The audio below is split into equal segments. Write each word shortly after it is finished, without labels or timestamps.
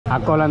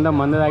అక్కోళ్ళంతా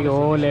మందు తాగి ఓ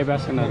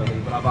లేపేస్తున్నారు.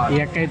 ఈ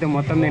ఎక్క అయితే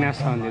మొత్తం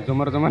తినేస్తూ ఉంది,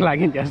 తుమ్మర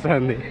లాగించేస్తూ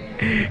ఉంది.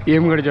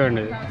 ఏం కూడా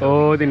చూడండి ఓ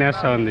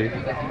తినేస్తూ ఉంది.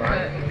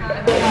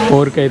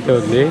 పోర్క్ అయితే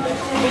ఉంది,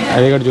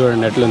 అది కూడా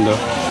చూడండి ఎట్లుందో.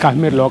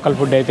 కాశ్మీర్ లోకల్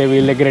ఫుడ్ అయితే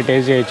వీళ్ళ దగ్గర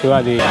టేస్ట్ చేయొచ్చు.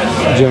 అది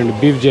చూడండి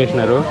బీఫ్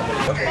చేసినారు.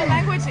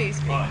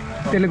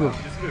 Telugu,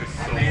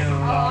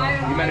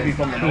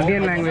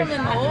 Indian language.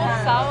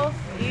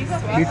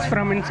 It's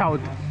from in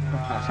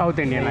South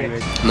Indian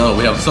language. No,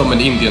 we have so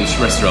many Indian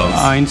restaurants.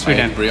 In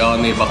Sweden.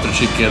 Biryani, butter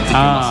chicken,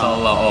 tikka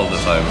masala all the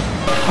time.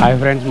 Hi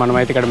friends,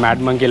 మనమైతే ఇక్కడ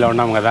mad మంకీలో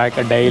ఉన్నాం కదా.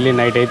 ఇక్కడ డైలీ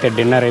నైట్ అయితే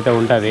dinner అయితే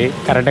ఉంటుంది.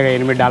 కరెక్ట్గా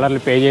 $8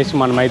 pay చేసి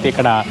మనమైతే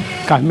ఇక్కడ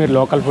కాశ్మీర్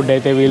లోకల్ ఫుడ్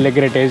అయితే వీళ్ళ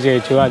దగ్గర టేస్ట్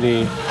చేయొచ్చు. అది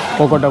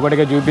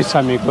ఒకటిగా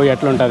చూపిస్తాను మీకు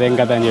ఎట్లుంటుంది ఏం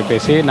కదా అని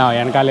చెప్పేసి. నా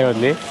వెనకాలే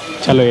ఉంది,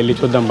 చలో వెళ్ళి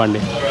చూద్దాం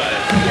పండి.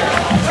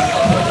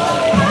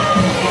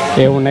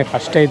 ఏమున్నాయి,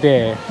 ఫస్ట్ అయితే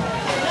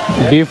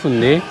బీఫ్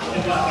ఉంది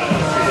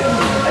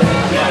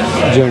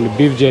చూడండి,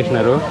 బీఫ్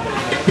చేసినారు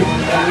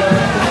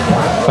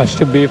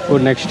ఫస్ట్ బీఫ్.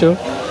 నెక్స్ట్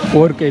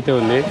పోర్క్ అయితే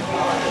ఉంది,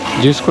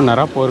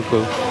 చూసుకున్నారా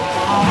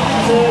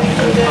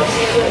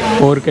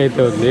పోర్క్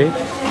అయితే ఉంది,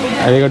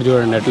 అది కూడా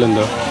చూడండి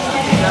ఎట్లుందో.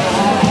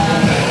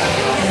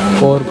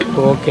 పోర్క్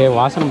ఓకే,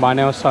 వాసన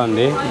బాగానే వస్తూ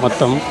ఉంది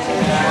మొత్తం.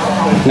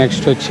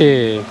 నెక్స్ట్ వచ్చి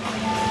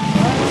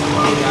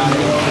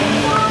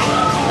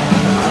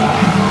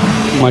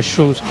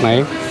మష్రూమ్స్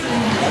ఉన్నాయి,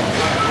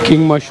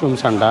 కింగ్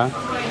మష్రూమ్స్ అంట.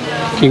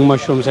 కింగ్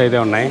మష్రూమ్స్ అయితే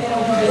ఉన్నాయి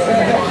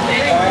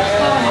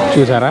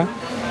చూసారా.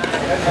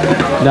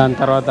 దాని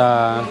తర్వాత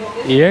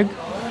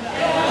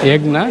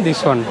ఎగ్ నా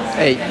దిస్ వన్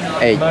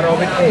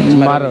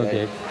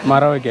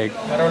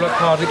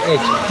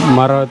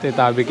మరోతి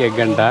తాబిక్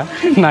ఎగ్ అంట.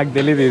 నాకు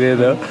తెలీదు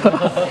ఇదేదో.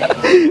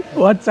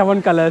 What 7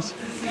 colours?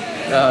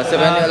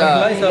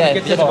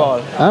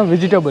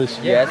 వెజిటేబుల్స్.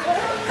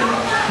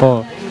 ఓ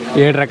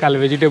 7 రకాల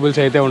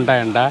వెజిటేబుల్స్ అయితే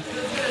ఉంటాయంట.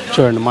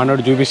 చూడండి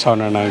మనోడు చూపిస్తా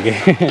ఉన్నాడు నాకు,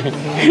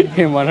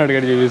 మనోడు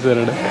కూడా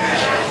చూపిస్తున్నాడు.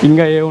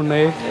 ఇంకా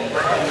ఏమున్నాయి,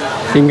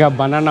 ఇంకా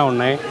బనానా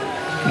ఉన్నాయి,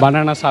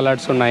 బనానా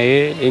సలాడ్స్ ఉన్నాయి,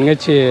 ఇంకా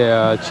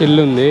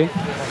చిల్లు ఉంది.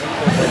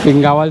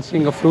 ఇంకా కావాల్సి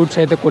ఇంకా ఫ్రూట్స్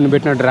అయితే కొన్ని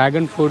పెట్టినారు,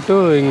 డ్రాగన్ ఫ్రూట్,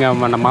 ఇంకా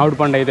మన మామిడి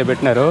పండు అయితే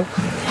పెట్టినారు.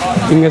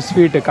 ఇంకా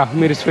స్వీట్,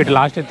 కాశ్మీరీ స్వీట్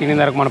లాస్ట్ తినే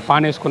వరకు మనం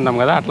పాన్ వేసుకుందాం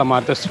కదా, అట్లా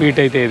మాత్రం స్వీట్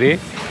అయితే ఇది.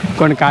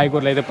 కొన్ని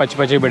కాయగూరలు అయితే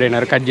పచ్చి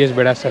పెట్టినారు, కట్ చేసి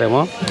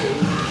పెడేస్తారేమో.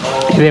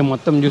 ఇదే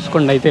మొత్తం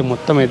చూసుకోండి అయితే,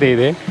 మొత్తం అయితే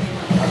ఇదే.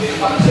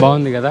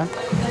 బాగుంది కదా,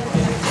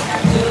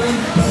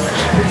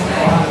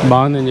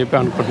 బాగుందని చెప్పి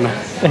అనుకుంటున్నా.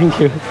 థ్యాంక్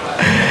యూ,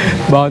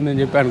 బాగుందని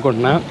చెప్పి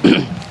అనుకుంటున్నా.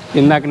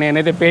 ఇందాక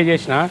నేనైతే పే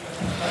చేసిన,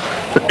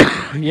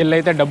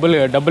 వీళ్ళైతే డబ్బులు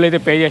అయితే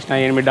పే చేసిన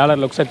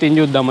 $8 ఒకసారి తిని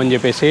చూద్దామని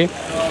చెప్పేసి.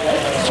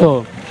 సో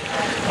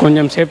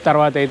కొంచెం సేపు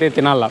తర్వాత అయితే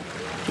తినాలా.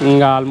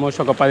 ఇంకా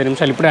ఆల్మోస్ట్ ఒక 10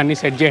 నిమిషాలు ఇప్పుడే అన్నీ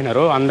సెట్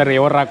చేసినారు. అందరు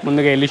ఎవరు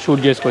రాకముందుగా వెళ్ళి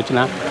షూట్ చేసుకొచ్చిన,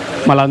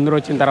 మళ్ళీ అందరూ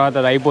వచ్చిన తర్వాత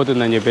అది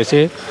అయిపోతుందని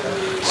చెప్పేసి.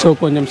 సో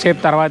కొంచెం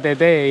సేపు తర్వాత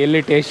అయితే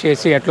వెళ్ళి టేస్ట్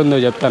చేసి ఎట్లుందో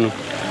చెప్తాను,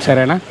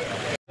 సరేనా.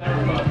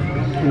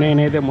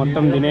 నేనైతే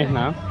మొత్తం తినేసిన,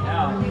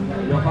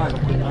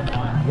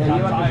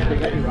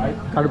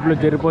 కడుపులో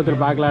జరిపోతులు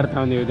బాగలాడుతూ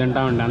ఉంది,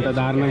 తింటా ఉండే అంత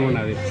దారుణంగా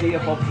ఉన్నది.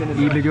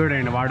 వీళ్ళు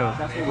చూడండి,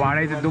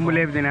 వాడైతే దుమ్ము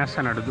లేపి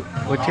తినేస్తున్నాడు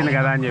వచ్చింది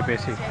కదా అని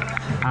చెప్పేసి.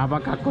 ఆ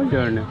పక్క అక్కోళ్ళు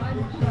చూడండి,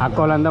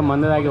 అక్కోళ్ళంతా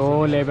మందు తాగి ఓ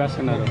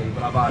లేపేస్తున్నారు.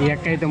 ఈ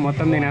ఎక్క అయితే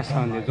మొత్తం తినేస్తూ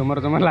ఉంది,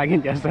 తుమ్మర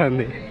లాగించేస్తూ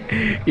ఉంది.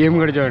 ఏం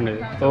కూడా చూడండి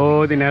ఓ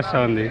తినేస్తూ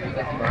ఉంది.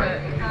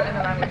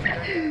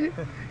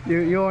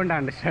 You won't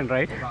understand,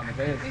 right?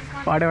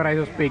 Whatever I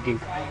was speaking.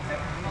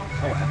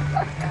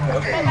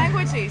 What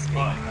language do you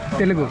speak?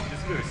 Telugu.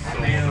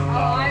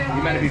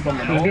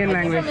 Indian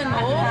language. From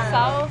the north,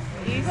 south,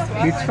 east,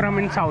 west? It's from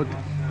in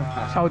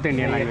South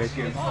Indian language.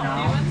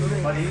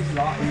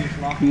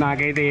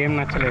 నాకైతే ఏం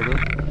నచ్చలేదు,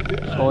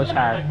 సో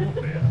సాడ్.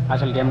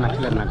 అసలు ఏం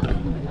నచ్చలేదు నాకు.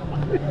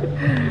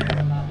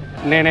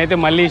 నేనైతే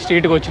మళ్ళీ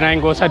స్ట్రీట్కి వచ్చిన,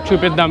 ఇంకోసారి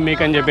చూపిద్దాం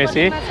మీకు అని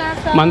చెప్పేసి.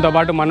 మనతో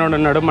పాటు మనోడు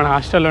ఉన్నాడు, మన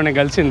హాస్టల్లోనే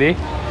కలిసింది.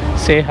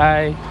 Say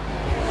hi.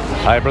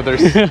 Hi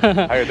brothers.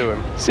 How you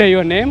doing? Say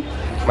your name.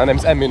 My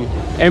name's Emin.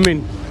 Emin.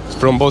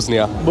 From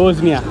Bosnia.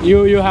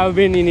 You have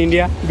been in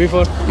India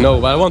before? No,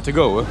 but I want to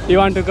go. You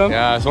want to come?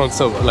 Yeah, I want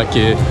so like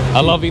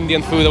I love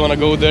Indian food. I want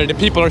to go there. The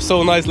people are so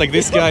nice, like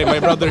this guy, my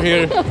brother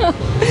here.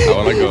 I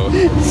want to go.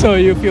 So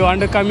if you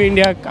want to come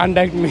India,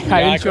 contact me.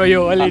 I will show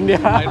you all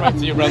India. I'll write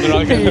to you, brother.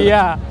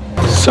 Yeah.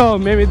 So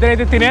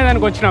మేమిద్దరైతే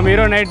తినేదానికి వచ్చినాం.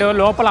 ఈరోజు night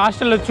లోపల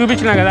హాస్టల్లో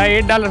చూపించినా కదా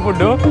 $8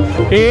 food,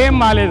 ఏం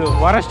బాగాలేదు,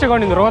 వరస్ట్గా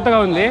ఉండింది, రోతగా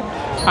ఉంది.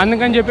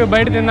 అందుకని చెప్పి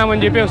బయట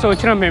తిందామని చెప్పి ఒకసారి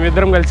వచ్చినాం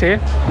మేమిద్దరం కలిసి.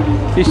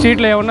 ఈ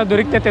స్ట్రీట్లో ఏమన్నా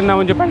దొరికితే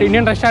తిందామని చెప్పి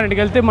ఇండియన్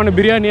రెస్టారెంట్కి వెళ్తే మన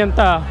బిర్యానీ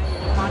అంతా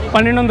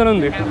 1200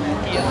 ఉంది.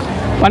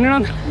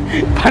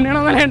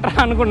 1200 ఏంట్రా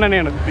అనుకున్నా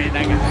నేను.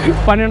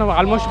 1200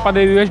 ఆల్మోస్ట్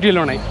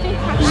 $15 ఉన్నాయి.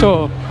 సో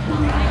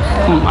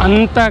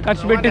అంత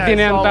ఖర్చు పెట్టి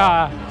తినే అంత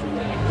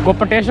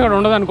గొప్ప టేస్ట్ కూడా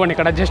ఉండదు అనుకోండి.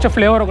 ఇక్కడ జస్ట్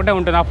ఫ్లేవర్ ఒకటే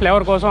ఉంటుంది. ఆ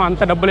ఫ్లేవర్ కోసం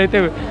అంత డబ్బులు అయితే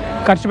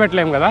ఖర్చు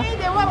పెట్టలేము కదా,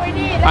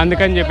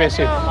 అందుకని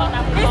చెప్పేసి.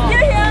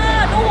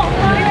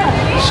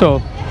 సో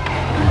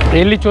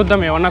వెళ్ళి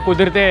చూద్దాం, ఏమన్నా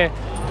కుదిరితే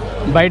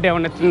బయట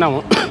ఏమన్నా తిందాము.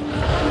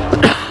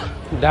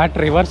 That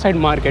river side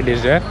market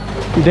is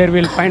there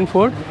will find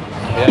food.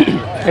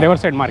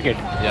 River side market.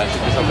 Yeah,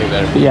 should be something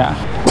there. Yeah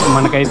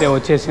మనకైతే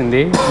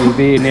వచ్చేసింది.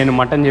 ఇది నేను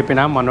మటన్ చెప్పిన,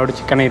 మనోడు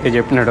చికెన్ అయితే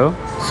చెప్పినాడు.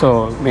 సో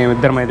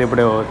మేమిద్దరం అయితే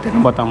ఇప్పుడు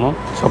తినబోతాము.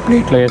 సో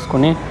ప్లేట్లో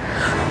వేసుకొని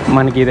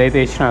మనకి ఇదైతే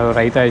ఇచ్చినారు,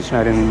 రైతా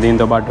ఇచ్చినారు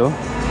దీంతో పాటు.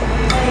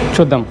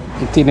 చూద్దాం,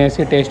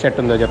 తినేసి టేస్ట్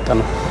ఎట్టుందో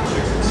చెప్తాను.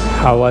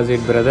 How was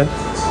it brother?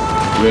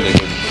 Really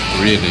good.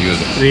 Really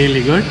good.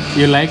 Really good.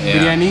 You like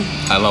biryani?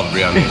 I love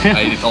biryani.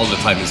 I eat it all the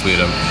time in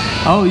Sweden.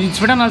 Oh, in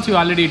Sweden also you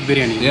already eat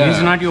biryani. Yeah. This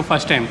is not your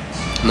first time.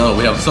 No,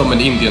 we have so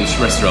many Indian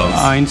restaurants.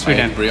 In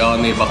Sweden. I eat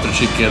biryani, butter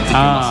chicken,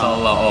 tikka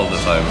masala all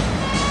the time.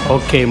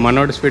 Okay,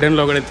 మనోడు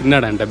స్వీడన్లో కూడా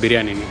తిన్నాడంట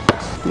బిర్యానీని.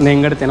 నేను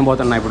కూడా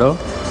తినబోతున్నా ఇప్పుడు.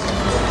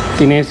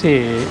 తినేసి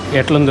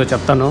ఎట్లుందో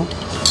చెప్తాను,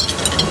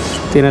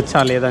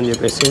 తినచ్చా లేదా అని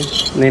చెప్పేసి.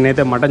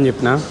 నేనైతే మటన్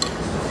చెప్పిన.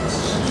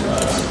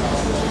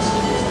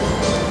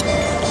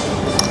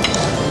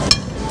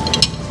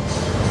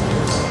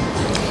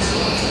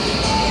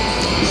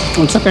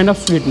 It's a kind of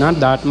sweet, not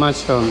that much.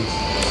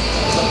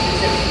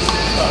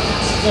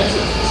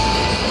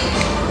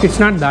 It's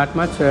not that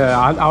much.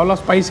 All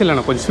spicy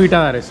ಇಲ್ಲ, ಕೊಂಚ ಸ್ವೀಟ್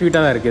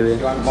ಅದ இருக்குது.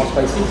 More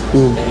spicy?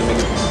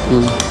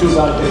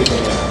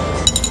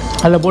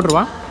 ಅಲ್ಲ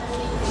போட்டுருவா,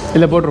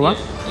 ಇಲ್ಲ போட்டுருவா.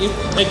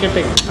 Take it.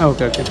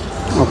 Okay okay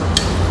okay.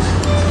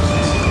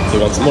 He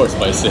wants more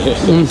spicy.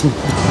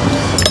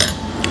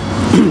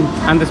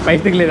 అంత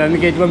స్పైసీగా లేదు,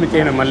 అందుకే హెచ్చుకొని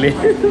చేయను.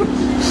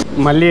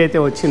 మళ్ళీ అయితే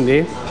వచ్చింది.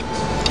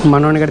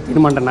 మనోని కూడా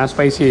తినమంట, నా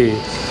స్పైసీ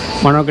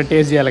మనోకి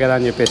టేస్ట్ చేయాలి కదా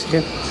అని చెప్పేసి.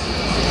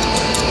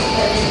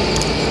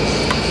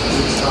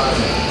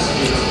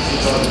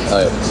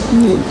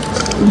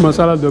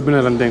 మసాలా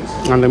దొబ్బినారు అంతే,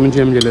 అంతకుమించి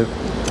ఏం చేయలేదు.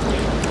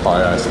 Oh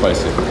yeah,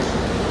 spicy.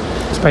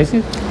 Spicy?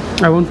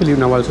 I won't believe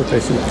now also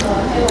spicy.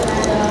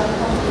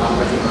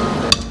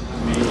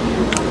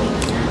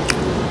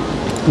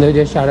 They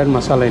just added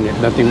masala in it,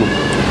 nothing more.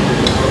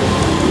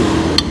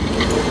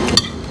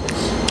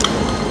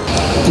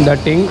 That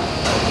thing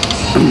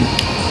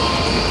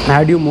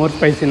add you more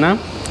spicy na.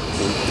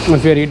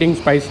 If you are eating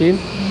spicy,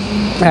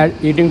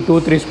 eating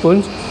 2-3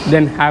 spoons,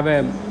 then have a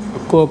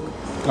Coke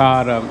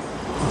or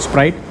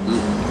Sprite.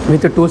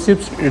 With 2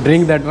 sips,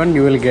 drink that one,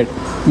 you will get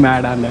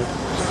mad on that.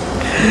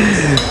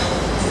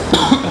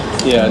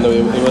 Yeah, no,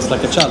 it was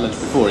like a challenge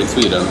before in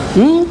Sweden,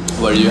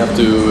 where you have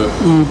to,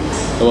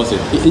 what was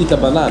it? Eat a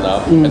banana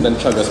and then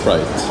chug a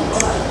Sprite.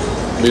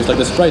 Because like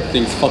the Sprite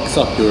things fucks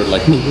up your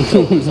like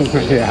throat or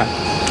something. Yeah.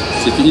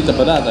 So if you eat a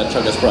banana and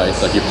chug a Sprite,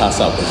 like you pass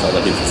out or something,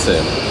 like it's the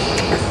same.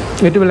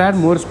 It will add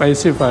more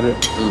spicy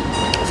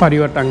for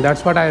your tongue.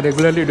 That's what I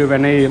regularly do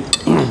when I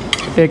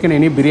take in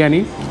any biryani.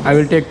 I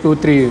will take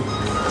 2-3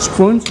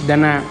 spoons,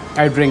 then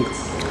I drink.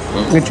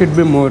 It should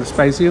be more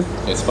spicy.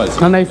 It's spicy.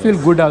 And I feel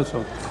good also.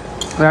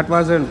 That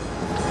was a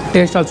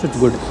taste also it's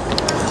good.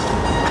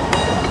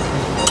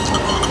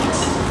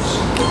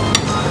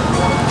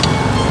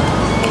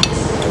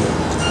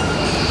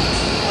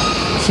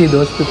 See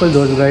those people,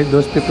 those guys,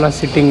 those people are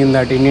sitting in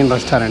that Indian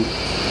restaurant.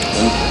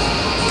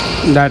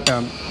 That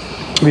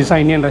Visa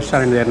Indian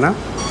restaurant there, na?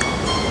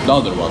 The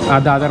other one.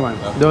 The other one.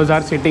 Those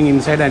are sitting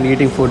inside and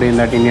eating food in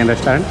that Indian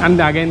restaurant.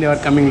 And again they are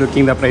coming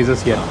looking the prices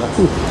here.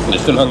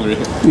 They're still hungry.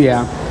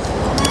 Yeah.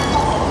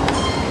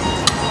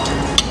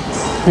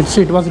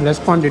 It was less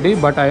quantity,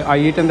 but I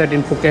eaten that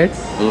in Phuket.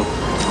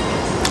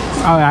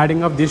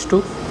 Adding up these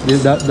two,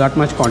 that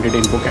much quantity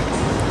in Phuket.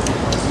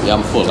 Yeah,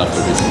 I'm full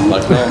after this.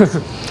 Like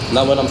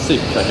now when I'm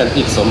sick, I can't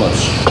eat so much.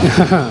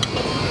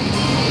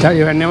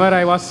 Whenever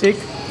I was sick,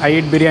 I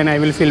eat biryani, I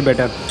will feel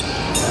better.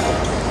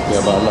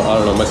 Yeah, but I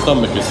don't know, my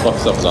stomach is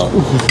fucked up now.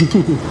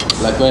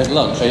 Like when I had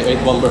lunch, I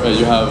ate one burger.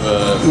 You have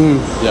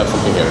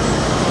something here.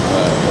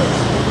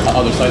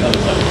 Other side.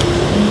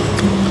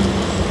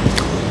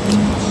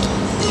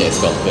 Yeah, it's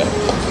gone, yeah.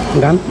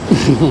 Done?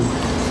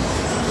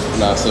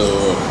 Nah, so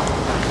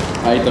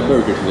I ate a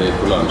burger today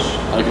for lunch.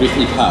 I could just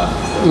eat half.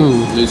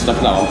 It's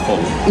like now I'm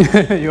full.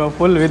 You are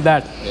full with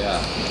that? Yeah.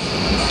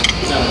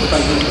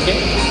 Okay?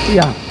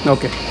 Yeah,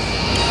 okay.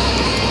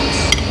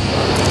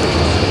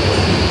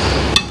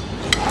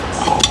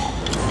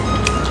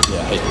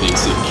 Yeah, I hate being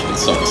sick. It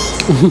sucks.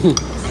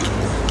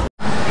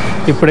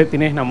 ఇప్పుడే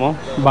తినేసినాము,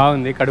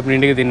 బాగుంది, కడుపు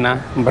నిండికి తిన్నా,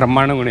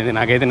 బ్రహ్మాండంగా ఉండేది,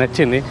 నాకైతే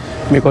నచ్చింది.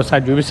 మీకు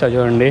ఒకసారి చూపిస్తా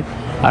చూడండి.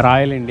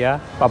 రాయల్ ఇండియా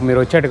పాప మీరు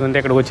వచ్చేట్టుకుంటే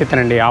ఇక్కడికి వచ్చి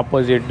తినండి.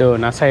 ఆపోజిట్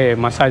నసాయి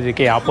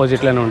మసాజ్కి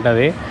ఆపోజిట్లోనే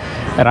ఉంటుంది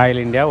రాయల్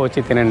ఇండియా. వచ్చి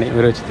తినండి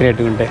మీరు వచ్చి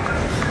తినేట్టుకుంటే.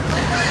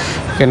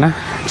 ఓకేనా,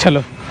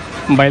 చలో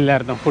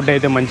బయలుదేరుతాం. ఫుడ్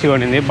అయితే మంచిగా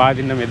ఉండింది, బాగా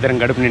తిన్నాం ఇద్దరం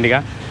కడుపు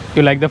నిండిగా.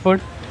 You like the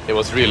food? It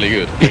was really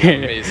good.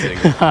 Amazing.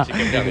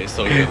 Chicken biryani is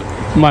so good.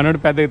 మనోడు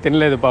పెద్దగా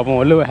తినలేదు పాపం,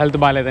 ఒళ్ళు హెల్త్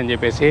బాగాలేదని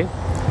చెప్పేసి.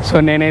 సో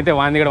నేనైతే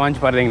వాంది కూడా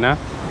వాంచి పడదింగినా.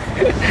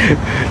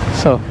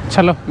 సో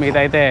చలో మిగతా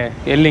అయితే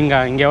వెళ్ళి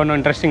ఇంకేమన్నా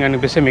ఇంట్రెస్టింగ్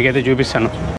అనిపిస్తే మీకైతే చూపిస్తాను.